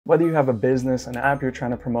Whether you have a business, an app you're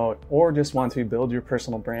trying to promote, or just want to build your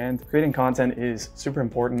personal brand, creating content is super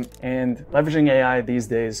important, and leveraging AI these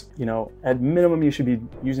days, at minimum, you should be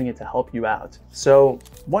using it to help you out. So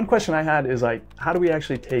one question I had is like, how do we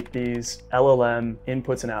actually take these LLM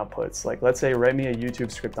inputs and outputs? Like, let's say, write me a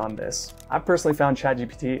YouTube script on this. I've personally found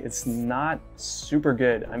ChatGPT, it's not super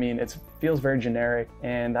good. I mean, it feels very generic,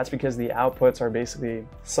 and that's because the outputs are basically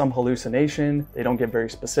some hallucination. They don't get very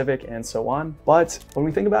specific and so on. But when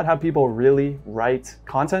we think about how people really write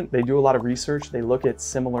content, they do a lot of research. They look at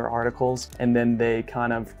similar articles and then they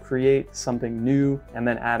kind of create something new and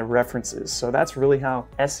then add references. So that's really how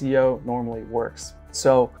SEO normally works.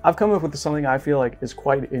 So I've come up with something I feel like is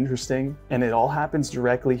quite interesting, and it all happens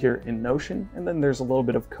directly here in Notion. And then there's a little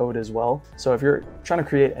bit of code as well. So if you're trying to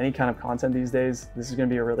create any kind of content these days, this is going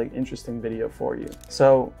to be a really interesting video for you.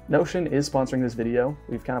 So Notion is sponsoring this video.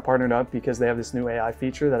 We've kind of partnered up because they have this new AI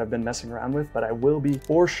feature that I've been messing around with, but I will be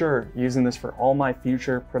for sure using this for all my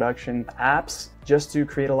future production apps, just to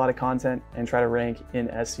create a lot of content and try to rank in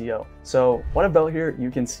SEO. So what I've built here, you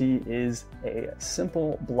can see, is a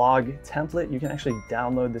simple blog template. You can actually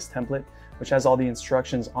download this template, which has all the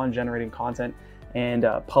instructions on generating content and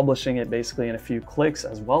publishing it basically in a few clicks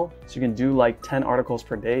as well. So you can do like 10 articles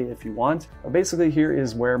per day if you want. But basically here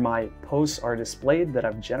is where my posts are displayed that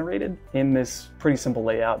I've generated in this pretty simple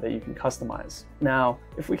layout that you can customize. Now,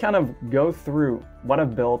 if we kind of go through what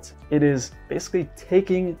I've built, it is basically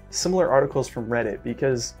taking similar articles from Reddit,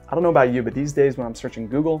 because I don't know about you, but these days when I'm searching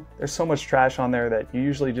Google, there's so much trash on there that you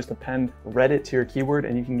usually just append Reddit to your keyword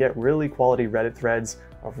and you can get really quality Reddit threads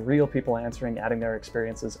of real people answering, adding their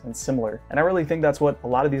experiences and similar. And I really think that's what a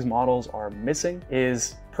lot of these models are missing,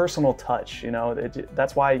 is personal touch.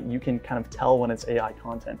 That's why you can kind of tell when it's AI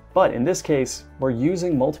content. But in this case, we're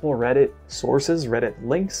using multiple Reddit sources, Reddit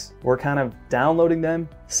links. We're kind of downloading them,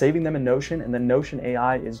 saving them in Notion, and then Notion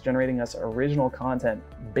AI is generating us original content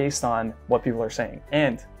based on what people are saying.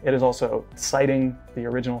 And it is also citing the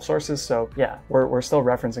original sources. So yeah, we're still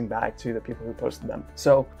referencing back to the people who posted them.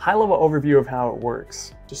 So high level overview of how it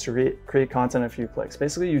works, just to create content in a few clicks.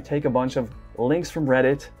 Basically, you take a bunch of links from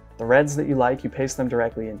Reddit, the threads that you like, you paste them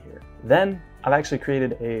directly in here. Then I've actually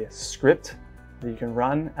created a script that you can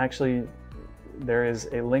run. Actually, there is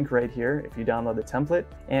a link right here if you download the template,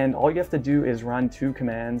 and all you have to do is run 2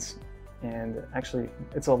 commands. And actually,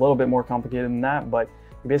 it's a little bit more complicated than that, but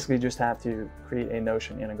you basically just have to create a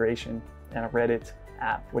Notion integration and a Reddit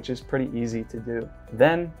app, which is pretty easy to do.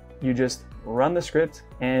 Then you just run the script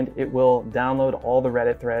and it will download all the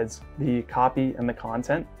Reddit threads, the copy and the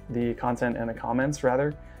content and the comments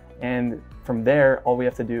rather. And from there, all we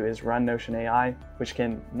have to do is run Notion AI, which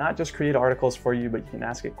can not just create articles for you, but you can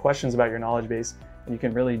ask it questions about your knowledge base, and you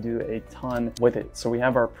can really do a ton with it. So we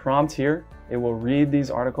have our prompt here. It will read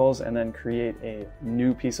these articles and then create a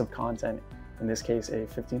new piece of content. In this case, a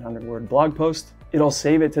 1,500 word blog post. It'll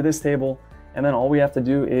save it to this table, and then all we have to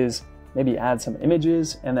do is maybe add some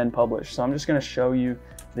images and then publish. So I'm just gonna show you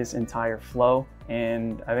this entire flow,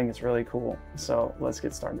 and I think it's really cool. So let's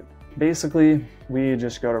get started. Basically, we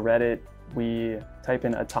just go to Reddit, we type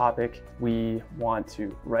in a topic we want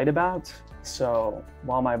to write about. So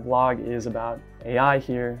while my blog is about AI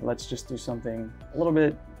here, let's just do something a little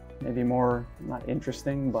bit, maybe more, not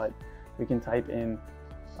interesting, but we can type in,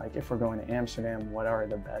 like, if we're going to Amsterdam, what are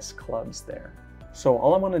the best clubs there? So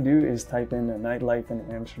all I want to do is type in the nightlife in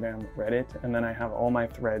Amsterdam Reddit, and then I have all my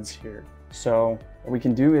threads here. So what we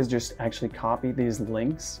can do is just actually copy these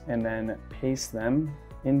links and then paste them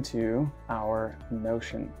into our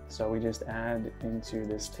Notion. So we just add into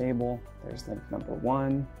this table, there's link number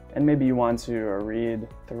 1, and maybe you want to read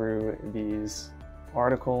through these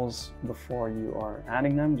articles before you are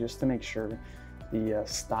adding them, just to make sure the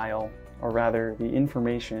style, or rather the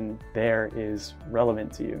information there, is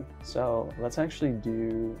relevant to you. So let's actually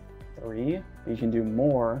do 3. You can do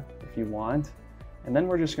more if you want. And then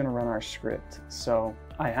we're just gonna run our script. So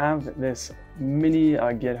I have this mini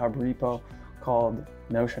GitHub repo called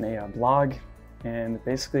Notion AI blog. And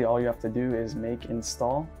basically all you have to do is make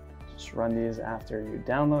install. Just run these after you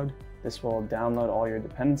download. This will download all your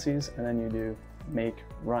dependencies, and then you do make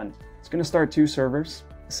run. It's gonna start 2 servers,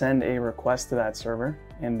 send a request to that server.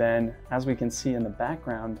 And then as we can see in the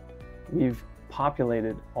background, we've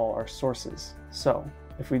populated all our sources. So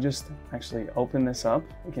if we just actually open this up,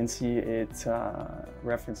 we can see it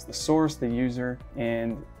referenced the source, the user,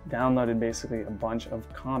 and downloaded basically a bunch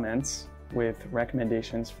of comments with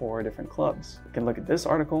recommendations for different clubs. We can look at this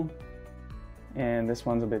article, and this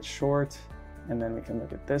one's a bit short, and then we can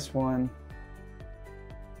look at this one,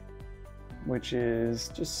 which is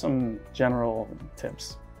just some general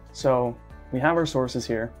tips. So we have our sources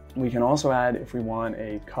here. We can also add, if we want,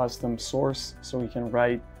 a custom source. So we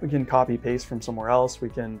can copy paste from somewhere else. We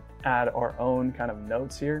can add our own kind of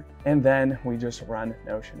notes here, and then we just run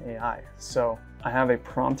Notion AI. So I have a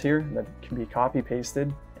prompt here that can be copy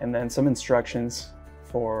pasted, and then some instructions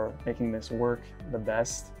for making this work the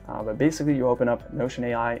best. But basically you open up Notion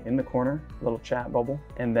AI in the corner, little chat bubble,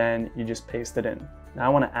 and then you just paste it in. Now I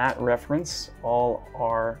want to @reference all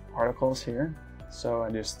our articles here. So I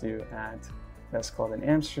just do @best club in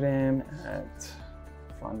Amsterdam,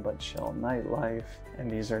 @fun but chill nightlife.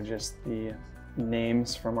 And these are just the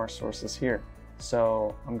names from our sources here.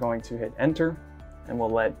 So I'm going to hit enter and we'll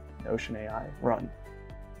let Notion AI run.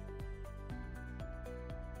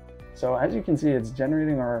 So as you can see, it's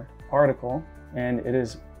generating our article and it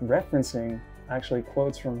is referencing actually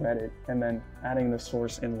quotes from Reddit and then adding the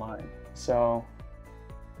source in line. So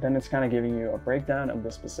then it's kind of giving you a breakdown of the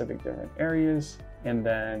specific different areas and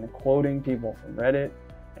then quoting people from Reddit.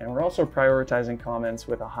 And we're also prioritizing comments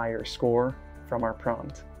with a higher score from our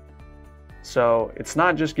prompt. So it's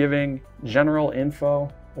not just giving general info,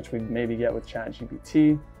 which we maybe get with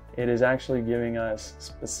ChatGPT. It is actually giving us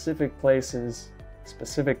specific places,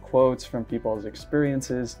 specific quotes from people's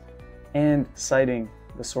experiences, and citing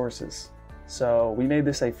the sources. So we made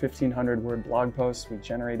this a 1,500 word blog post. We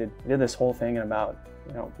did this whole thing in about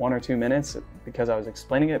 1 or 2 minutes because I was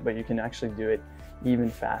explaining it, but you can actually do it even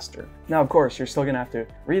faster. Now, of course, you're still gonna have to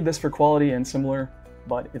read this for quality and similar,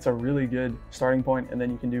 but it's a really good starting point. And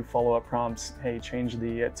then you can do follow-up prompts. Hey, change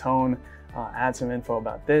the tone, add some info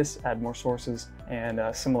about this, add more sources, and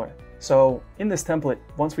similar. So in this template,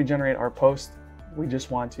 once we generate our post, we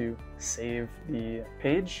just want to save the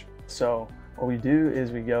page. So what we do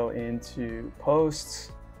is we go into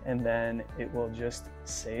posts and then it will just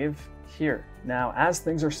save here. Now, as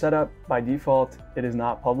things are set up by default, it is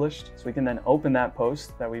not published. So we can then open that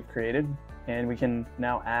post that we've created and we can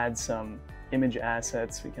now add some image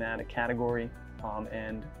assets. We can add a category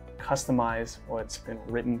and customize what's been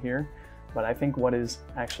written here. But I think what is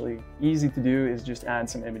actually easy to do is just add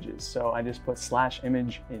some images. So I just put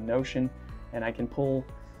 /image in Notion and I can pull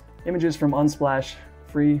images from Unsplash,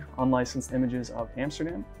 free unlicensed images of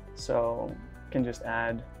Amsterdam. So I can just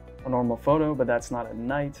add a normal photo, but that's not at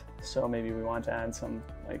night. So maybe we want to add some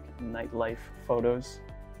like nightlife photos,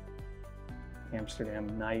 Amsterdam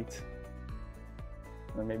night.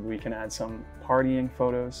 Or maybe we can add some partying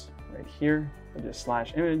photos right here. So just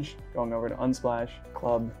 /image, going over to Unsplash,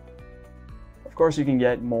 club. Of course, you can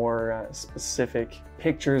get more specific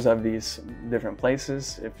pictures of these different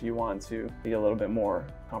places if you want to be a little bit more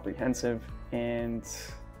comprehensive. And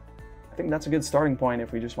I think that's a good starting point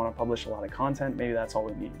if we just want to publish a lot of content. Maybe that's all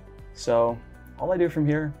we need. So all I do from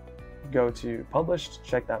here, go to published,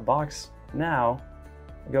 check that box. Now,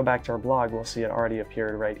 go back to our blog, we'll see it already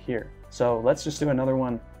appeared right here. So let's just do another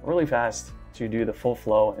one really fast to do the full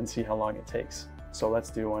flow and see how long it takes. So let's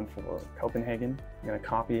do one for Copenhagen. I'm gonna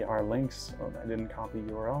copy our links. Oh, I didn't copy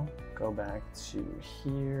URL. Go back to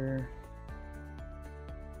here.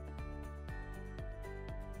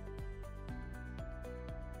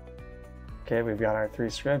 Okay, we've got our 3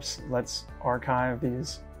 scripts. Let's archive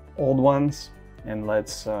these old ones and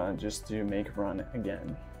let's just do make run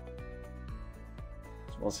again.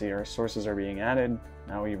 So we'll see our sources are being added.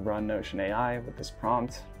 Now we run Notion AI with this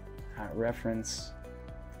prompt, reference,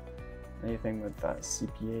 anything with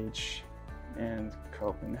CPH and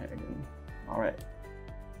Copenhagen. All right.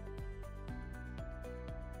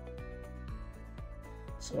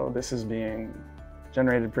 So this is being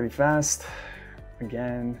generated pretty fast.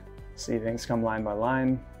 Again, see things come line by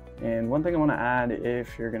line. And one thing I want to add,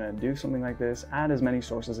 if you're going to do something like this, add as many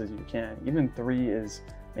sources as you can. Even 3 is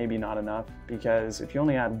maybe not enough, because if you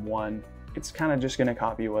only add 1, it's kind of just going to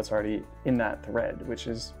copy what's already in that thread, which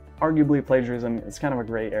is arguably plagiarism. It's kind of a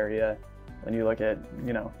gray area when you look at,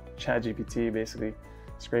 ChatGPT basically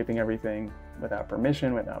scraping everything without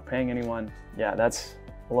permission, without paying anyone. Yeah, that's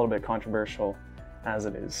a little bit controversial as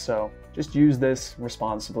it is. So just use this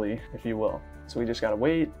responsibly, if you will. So we just gotta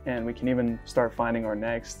wait, and we can even start finding our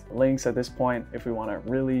next links at this point if we wanna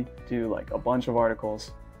really do like a bunch of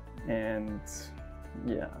articles. And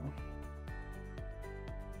yeah.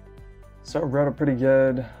 So I wrote a pretty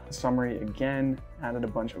good summary again, added a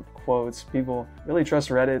bunch of quotes. People really trust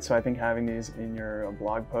Reddit, so I think having these in your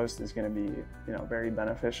blog post is going to be, very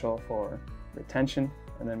beneficial for retention.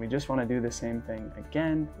 And then we just want to do the same thing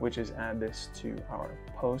again, which is add this to our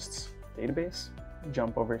posts database.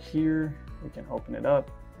 Jump over here, we can open it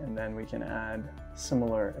up, and then we can add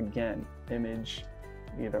similar again, image,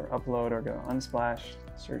 either upload or go to Unsplash,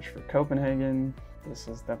 search for Copenhagen. This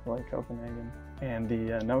is definitely Copenhagen. And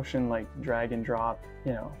the Notion drag and drop,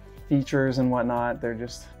 features and whatnot. They're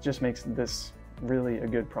just makes this really a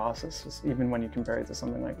good process, even when you compare it to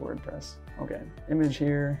something like WordPress. Okay, image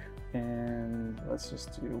here, and let's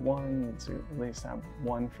just do one. Let's at least have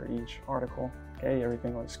one for each article. Okay,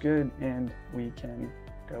 everything looks good, and we can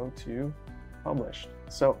go to published.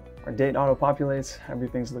 So our date auto-populates,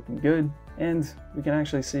 everything's looking good, and we can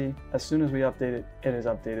actually see as soon as we update it, it is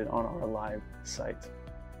updated on our live site.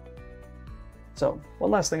 So one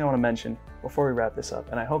last thing I want to mention before we wrap this up,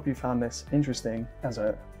 and I hope you found this interesting as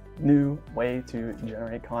a new way to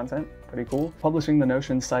generate content. Pretty cool. Publishing the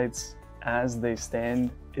Notion sites as they stand,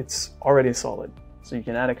 it's already solid. So you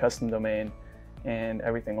can add a custom domain and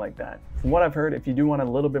everything like that. From what I've heard, if you do want a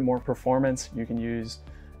little bit more performance, you can use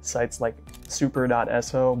sites like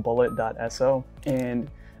super.so, bullet.so, and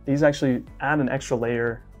these actually add an extra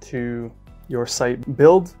layer to your site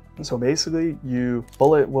build. So basically,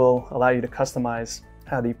 Bullet will allow you to customize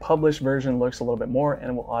how the published version looks a little bit more, and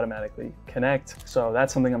it will automatically connect. So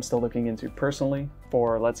that's something I'm still looking into personally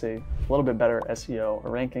for, let's say, a little bit better SEO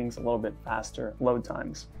or rankings, a little bit faster load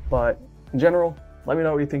times. But in general, let me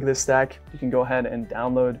know what you think of this stack. You can go ahead and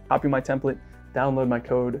copy my template, download my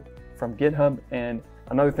code from GitHub, and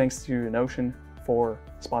another thanks to Notion for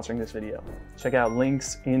sponsoring this video. Check out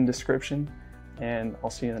links in description, and I'll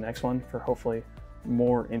see you in the next one for hopefully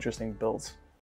more interesting builds.